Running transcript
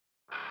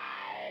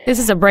This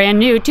is a brand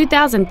new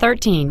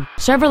 2013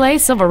 Chevrolet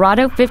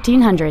Silverado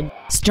 1500.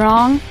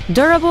 Strong,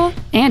 durable,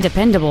 and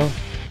dependable.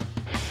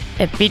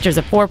 It features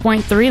a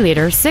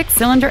 4.3-liter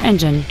six-cylinder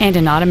engine and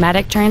an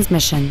automatic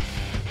transmission.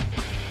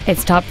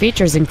 Its top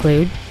features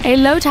include a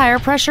low tire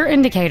pressure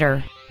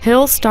indicator,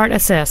 hill start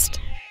assist,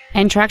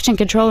 and traction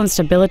control and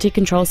stability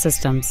control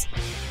systems.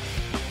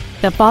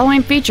 The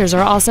following features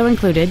are also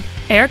included: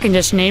 air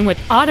conditioning with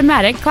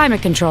automatic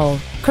climate control,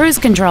 cruise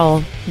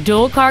control,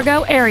 dual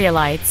cargo area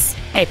lights,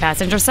 a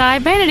passenger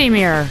side vanity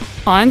mirror,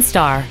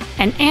 OnStar,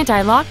 an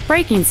anti-lock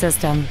braking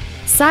system,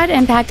 side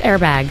impact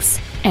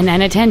airbags, an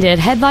unattended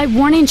headlight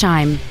warning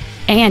chime,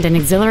 and an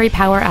auxiliary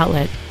power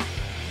outlet.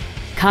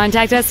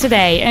 Contact us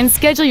today and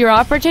schedule your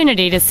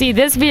opportunity to see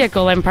this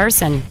vehicle in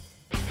person.